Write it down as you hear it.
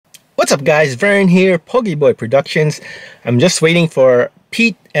What's up guys, Vern here, Pogiboy Productions. I'm just waiting for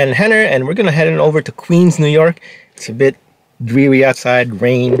Pete and Henner and we're gonna head on over to Queens, New York. It's a bit dreary outside,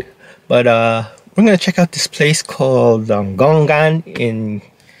 rain, but we're gonna check out this place called Gong Gan in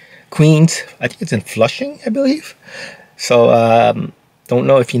Queens. I think it's in Flushing, I believe. So don't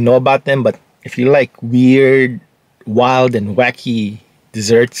know if you know about them, but if you like weird, wild and wacky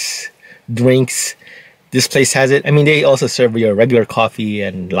desserts, drinks, this place has it. I mean, they also serve your regular coffee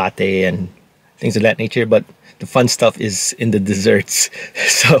and latte and things of that nature, but the fun stuff is in the desserts.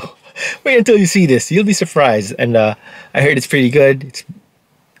 So wait until you see this. You'll be surprised. And I heard it's pretty good. It's,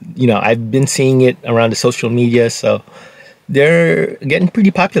 you know, I've been seeing it around the social media, so they're getting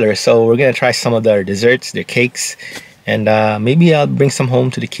pretty popular. So we're gonna try some of their desserts, their cakes, and maybe I'll bring some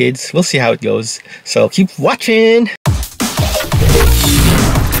home to the kids. We'll see how it goes. So keep watching.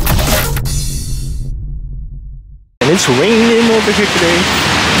 It's raining over here today,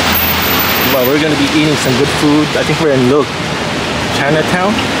 but we're gonna be eating some good food. I think we're in Little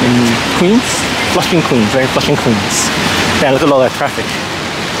Chinatown in Queens, Flushing Queens, right? Flushing Queens. Yeah, look at all that traffic.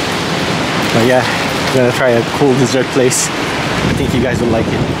 But yeah, we're gonna try a cool dessert place. I think you guys will like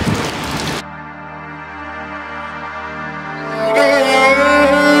it.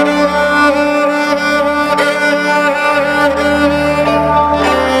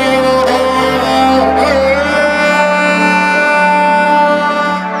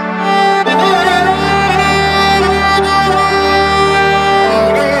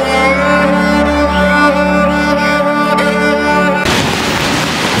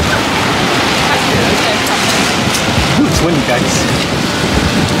 It's windy, guys.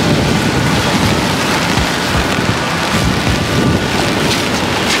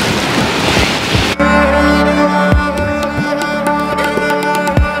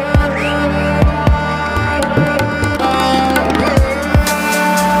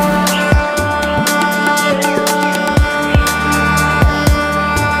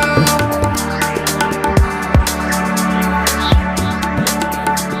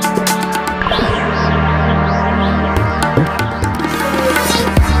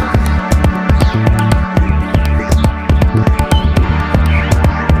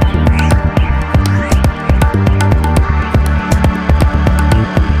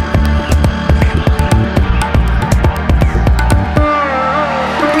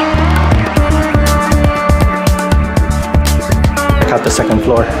 Out the second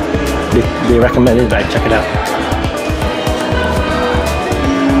floor. They recommended I check it out.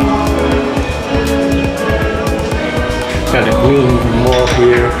 Got a green wall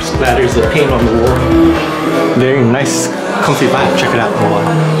here, splatters of paint on the wall. Very nice, comfy vibe. Check it out.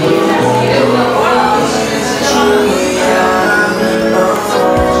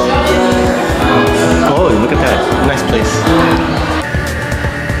 Oh, look at that. Nice place.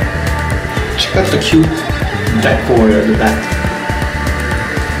 Check out the cute decor at the back.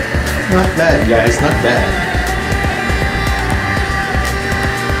 Not bad, guys, not bad.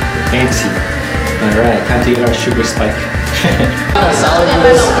 Fancy. Alright, time to eat our sugar spike.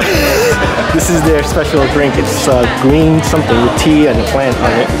 This is their special drink. It's green something with tea and a plant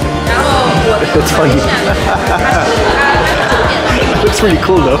on it. That's funny. Looks pretty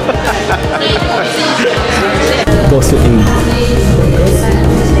cool though. Gosu Ade.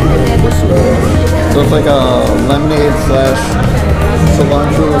 So it's like a lemonade slash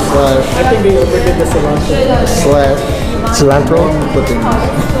cilantro slash. I think they overdid the cilantro. Slash cilantro?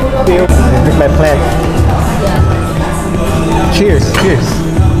 Here's my plant. Cheers, cheers.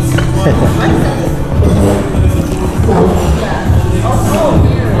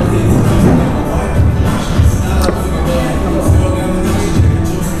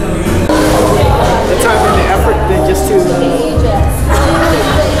 The time and the effort than just to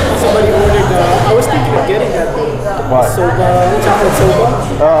somebody ordered I was thinking of getting that soba, chocolate soba.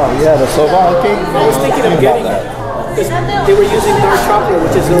 Oh yeah, the soba cake. I was thinking of getting it because they were using dark chocolate,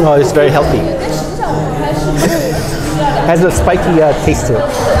 which is It's very healthy. Has a spiky taste to it.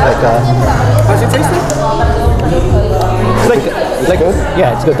 Like how's it taste like? It's like good?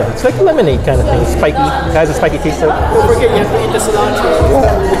 Yeah, it's good though. It's like lemonade kind of thing. Spiky. It has a spiky taste to it. Don't forget you have to eat the cilantro.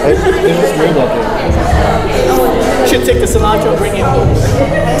 It was green up there. Should take the cilantro, bring it home,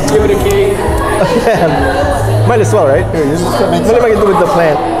 give it a cake. Might as well, right? Here, you just mix What am I gonna do with the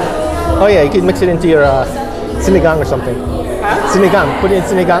plant? Oh yeah, you can mix it into your sinigang or something. Huh? Sinigang. Put it in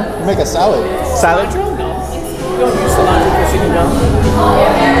sinigang. make a salad. Salad. Cilantro? No. You don't use cilantro for sinigang.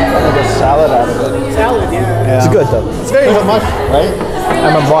 Make a salad out of it. Salad, yeah. It's good though. It's very Not much, right?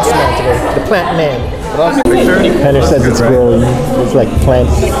 I'm a boss man today. The plant man. Picture? Henner says it's growing. It's like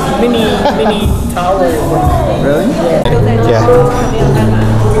plants. Mini tower. Really? Yeah.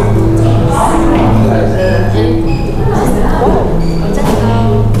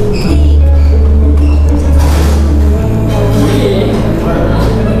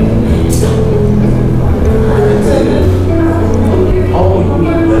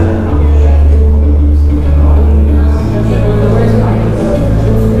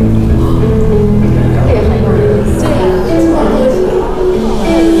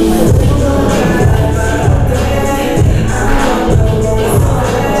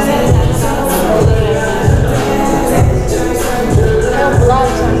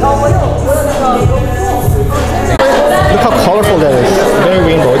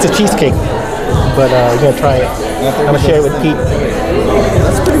 but we're gonna try it. I'm gonna share it with Pete.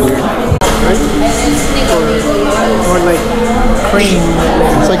 That's pretty weird. Right? Or like cream.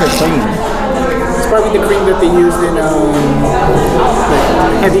 It's like a cream. It's probably the cream that they used in like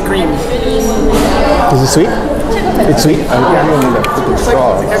heavy cream. Is it sweet? It's sweet? I don't need a freaking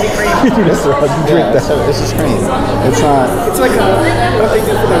straw. Like heavy cream. Drink that. This is cream. It's not. It's like what they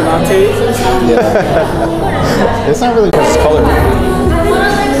do for their lattes and stuff. Yeah. It's not really just color.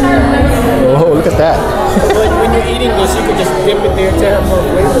 Oh, look at that. Like when you're eating this, you could just dip it there to have more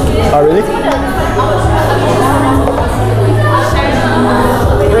flavor. Oh, really?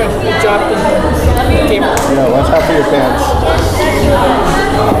 Right, good job. Yeah, watch out for your pants.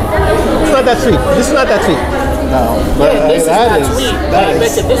 It's not that sweet. This is not that sweet. No, but Yeah, this is that not is sweet. that I bet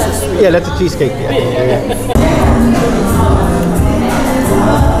is. you this is sweet. Yeah, that's a cheesecake. Yeah.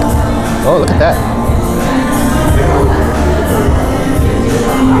 Oh, look at that.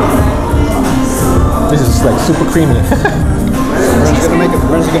 This is like super creamy. Vern's gonna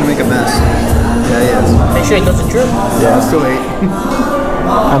make a mess. Yeah, he is. Make sure it doesn't drip. Yeah, it's too late.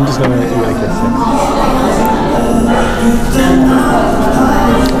 I'm just gonna eat like this.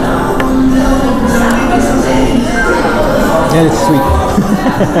 Yeah, it's sweet.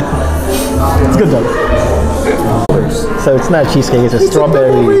 It's good though. So it's not cheesecake, it's a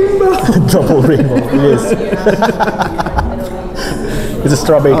strawberry double rainbow. It is. It's a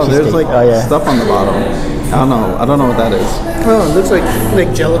strawberry cheesecake. There's like stuff on the bottom. I don't know what that is. Oh, it looks like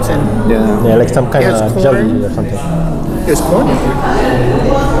gelatin. Yeah. Yeah, like some kind It has of corn. jelly or something. There's corn in there.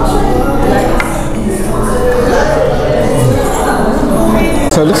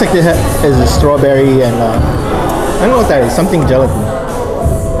 So it looks like there is a strawberry and I don't know what that is, something gelatin.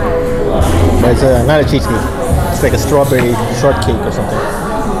 But it's not a cheesecake. It's like a strawberry shortcake or something.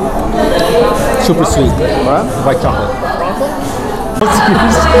 Super sweet. What? White chocolate.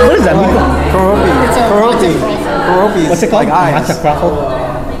 What is that? Keroppi. Keroppi's What's it called? like eyes. Matcha Croffle?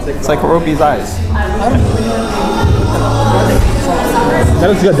 It's like Keroppi's eyes. That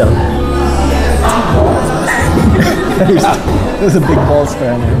looks good though. There's a big ball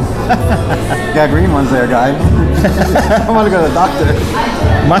star in there. Got green ones there, guy. I want to go to the doctor.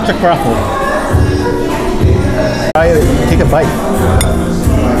 Matcha Croffle. Try it. Take a bite.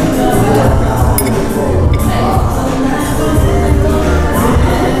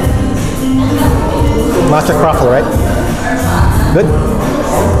 Matcha Croffle, right? Good?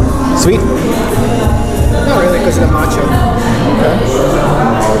 Sweet? Not really, because of the matcha.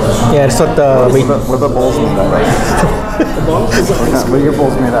 Yeah, that's what the... Wait. What are the bowls made out of? The ball is What are your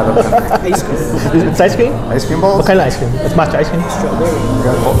bowls made out of? ice cream. It's ice cream? Ice cream bowls? What kind of ice cream? It's matcha ice cream? You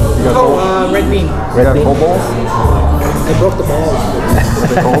got bowl? Red bean. You got bean? bowl bowls? I broke the balls. What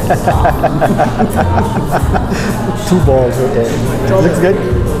they called? 2 balls right there. Looks good?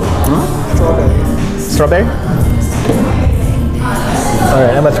 Strawberry. Strawberry?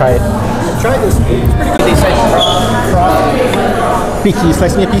 Alright, I'm gonna try it. Try this. It's pretty good. They say Pete, can you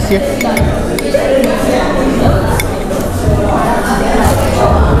slice me a piece here?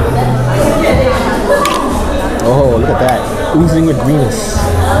 Oh, look at that. Oozing with greenness.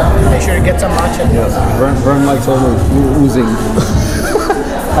 make sure to get some matcha. Yes. Vern likes all the oozing.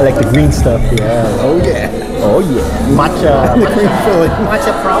 I like the green stuff. Yeah. Oh yeah. Oh yeah. Matcha.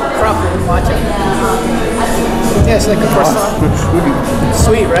 Matcha croffle matcha. Yeah, it's like a croissant.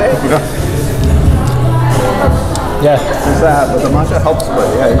 Sweet, right? Yeah. Is that, but the matcha helps with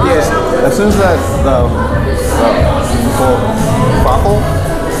it. Yeah. As soon as the croffle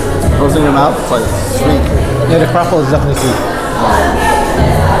goes in your mouth, it's like sweet. Yeah, the croffle is definitely sweet.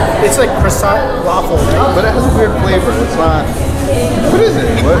 It's like croissant waffle, right? But it has a weird flavor. It's not. What is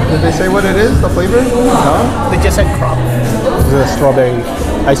it? What did they say? What it is? The flavor? No. They just said croffle. This is a strawberry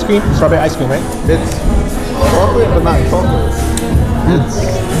ice cream. Strawberry ice cream, right? It's chocolate, but not chocolate.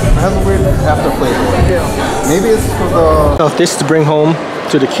 It has a weird after flavor. Yeah. Maybe it's for the. So this to bring home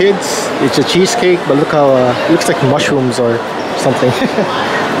to the kids. It's a cheesecake, but look how it looks like mushrooms or something.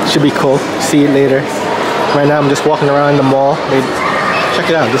 Should be cool. See it later. Right now I'm just walking around the mall. Check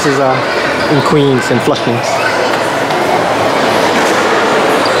it out. This is in Queens, in Flushing.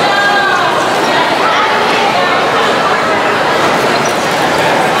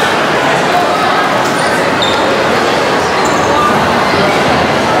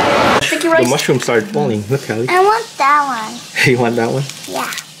 The mushrooms started falling. Look, Callie. I want that one. You want that one?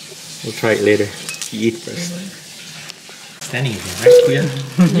 Yeah. We'll try it later. You eat first. Standing again, right, Kuya?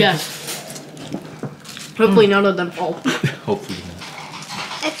 Yes. Hopefully none of them fall. Hopefully not.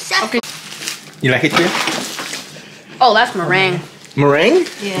 Except Okay. You like it, Kuya? Oh, that's meringue. Meringue?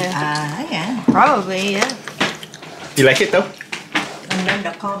 Yeah. Yeah. Probably, yeah. You like it though? then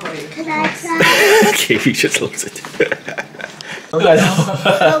the cover. Can I try? Okay, we just close it. Oh, wait.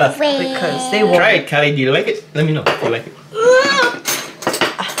 Because they won't. Try it, Callie. Do you like it? Let me know if you like it.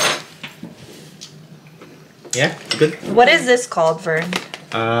 Yeah, good. What is this called, Vern?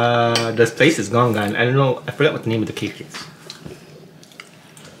 This place is Gong Gan. I don't know. I forgot what the name of the cake is.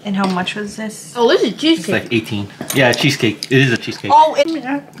 And how much was this? Oh, this is It's cheesecake. like 18. Yeah, cheesecake. It is a cheesecake. Oh,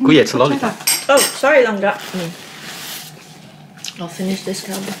 Kuya, it's a lollipop. oh, sorry, Langga. I'll finish this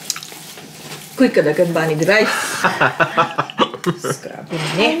cowboy. Quick ka dagan ba ni guys? Scrap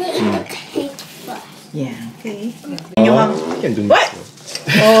I'm gonna eat the cake first. Yeah. Okay. You can do What? this.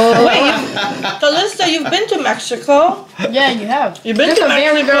 Oh, wait. Calista, you've been to Mexico? Yeah, you have. You've been Just to a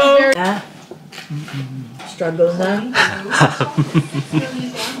very, Mexico? very, very. Ah. Struggle na.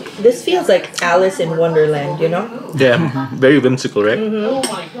 This feels like Alice in Wonderland, you know? Yeah, very whimsical, right? Oh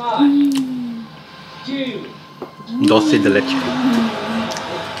my god. Dulce de leche.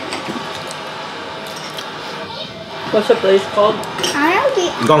 What's the place called? I'll be.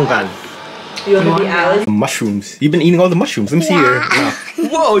 Gong Gan. You want to be Alice? Mushrooms. You've been eating all the mushrooms. Let me see here. Wow.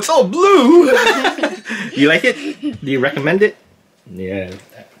 Whoa, it's all blue. You like it? Do you recommend it? Yeah.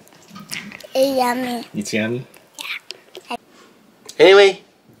 It's yummy. It's yummy. Anyway,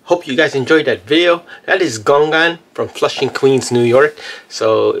 hope you guys enjoyed that video. That is Gong Gan from Flushing Queens, New York.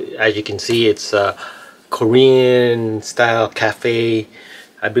 So as you can see, it's a Korean style cafe.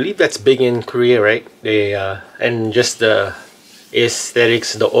 I believe that's big in Korea, right? They and just the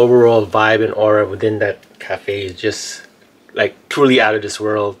aesthetics, the overall vibe and aura within that cafe is just like truly out of this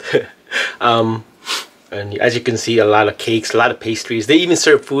world. And as you can see, a lot of cakes, a lot of pastries. They even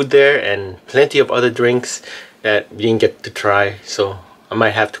serve food there and plenty of other drinks that we didn't get to try. So I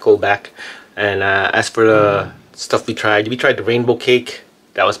might have to go back. And as for the stuff we tried the rainbow cake.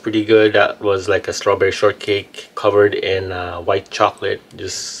 That was pretty good. That was like a strawberry shortcake covered in white chocolate,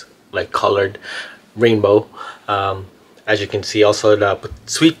 just like colored rainbow. As you can see, also the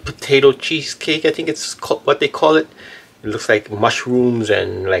sweet potato cheesecake, I think it's what they call it. It looks like mushrooms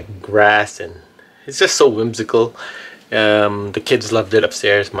and like grass, and it's just so whimsical. The kids loved it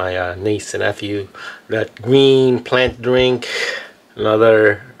upstairs, my niece and nephew. That green plant drink,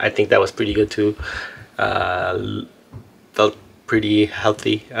 another, I think that was pretty good too. Felt pretty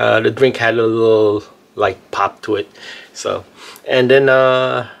healthy. The drink had a little like pop to it. So, and then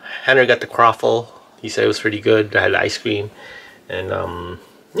Hannah got the croffle. He said it was pretty good. I had ice cream, and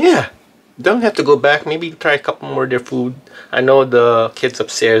yeah, don't have to go back. Maybe try a couple more of their food. I know the kids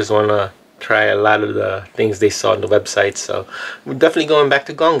upstairs wanna try a lot of the things they saw on the website, so we're definitely going back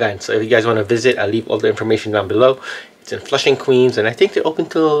to Gong Gan. So if you guys want to visit, I'll leave all the information down below. It's in Flushing, Queens, and I think they're open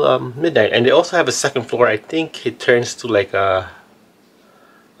till midnight. And they also have a second floor. I think it turns to like a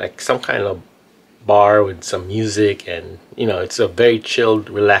some kind of bar with some music, and you know, it's a very chilled,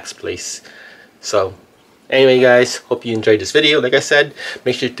 relaxed place. So anyway guys, hope you enjoyed this video. Like I said,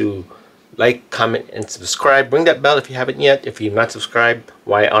 make sure to like, comment, and subscribe. Ring that bell if you haven't yet. If you're not subscribed,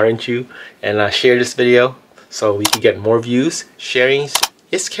 why aren't you? And share this video so we can get more views. Sharing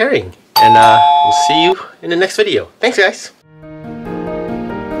is caring. And we'll see you in the next video. Thanks guys.